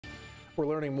We're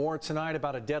learning more tonight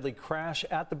about a deadly crash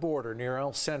at the border near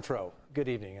El Centro. Good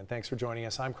evening and thanks for joining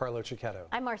us. I'm Carlo Cicchetto.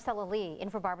 I'm Marcella Lee, in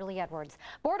for Barbara Lee Edwards.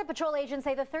 Border Patrol agents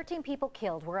say the 13 people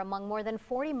killed were among more than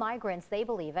 40 migrants they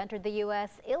believe entered the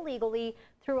U.S. illegally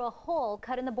through a hole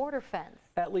cut in the border fence.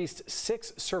 At least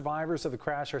 6 survivors of the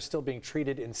crash are still being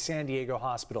treated in San Diego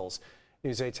hospitals.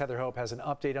 News 8's Heather Hope has an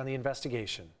update on the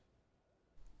investigation.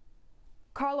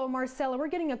 Carlo, Marcella, we're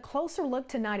getting a closer look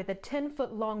tonight at the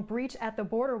 10-foot-long breach at the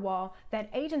border wall that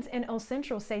agents in El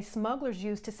Centro say smugglers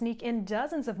used to sneak in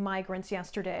dozens of migrants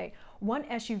yesterday. One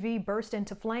SUV burst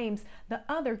into flames. The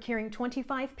other, carrying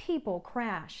 25 people,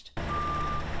 crashed.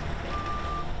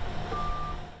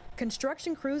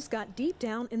 Construction crews got deep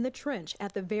down in the trench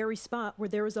at the very spot where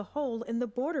there is a hole in the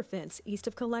border fence east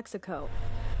of Calexico.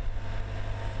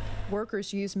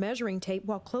 Workers used measuring tape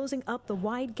while closing up the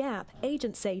wide gap.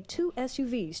 Agents say 2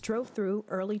 SUVs drove through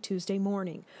early Tuesday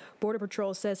morning. Border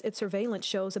Patrol says its surveillance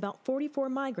shows about 44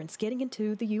 migrants getting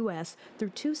into the U.S.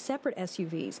 through 2 separate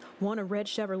SUVs. One, a red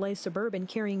Chevrolet Suburban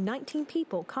carrying 19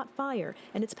 people, caught fire,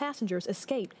 and its passengers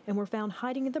escaped and were found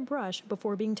hiding in the brush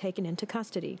before being taken into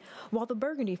custody. While the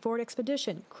burgundy Ford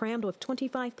Expedition, crammed with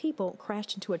 25 people,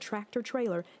 crashed into a tractor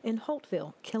trailer in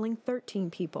Holtville, killing 13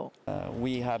 people.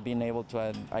 We have been able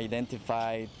to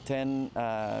identify 10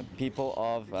 people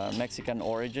of Mexican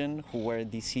origin who were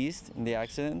deceased in the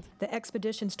accident. The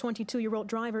Expedition's 22-year-old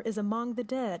driver is among the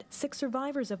dead. 6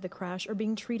 survivors of the crash are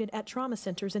being treated at trauma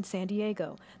centers in San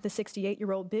Diego. The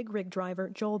 68-year-old big rig driver,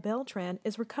 Joel Beltran,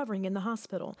 is recovering in the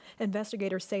hospital.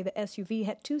 Investigators say the SUV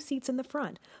had 2 seats in the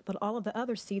front, but all of the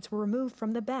other seats were removed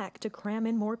from the back to cram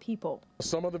in more people.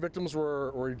 Some of the victims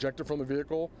were ejected from the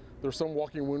vehicle. There's some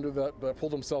walking wounded that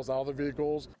pulled themselves out of the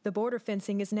vehicles. The border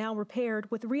fencing is now repaired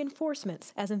with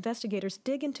reinforcements as investigators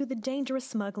dig into the dangerous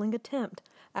smuggling attempt.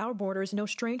 Our border is no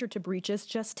stranger to breaches.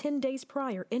 Just 10 days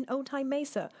prior in Otay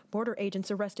Mesa, border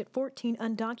agents arrested 14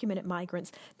 undocumented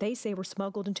migrants they say were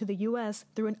smuggled into the U.S.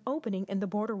 through an opening in the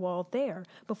border wall there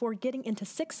before getting into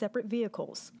 6 separate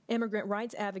vehicles. Immigrant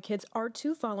rights advocates are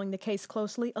too following the case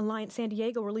closely. Alliance San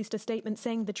Diego released a statement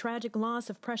saying the tragic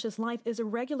loss of precious life is a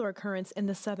regular occurrence in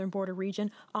the southern border region,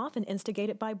 often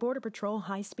instigated by Border Patrol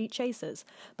high-speed chases.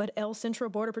 But El Centro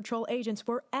Border Patrol agents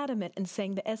were adamant in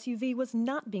saying the SUV was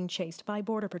not being chased by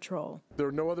Border Patrol. There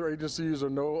are no other agencies or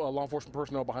no law enforcement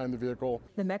personnel behind the vehicle.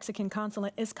 The Mexican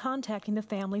consulate is contacting the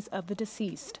families of the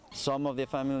deceased. Some of the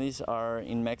families are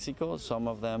in Mexico, some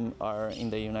of them are in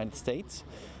the United States.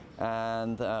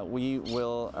 And we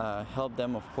will help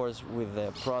them, of course, with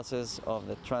the process of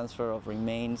the transfer of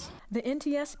remains. The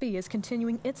NTSB is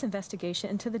continuing its investigation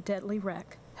into the deadly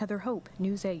wreck. Heather Hope,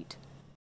 News 8.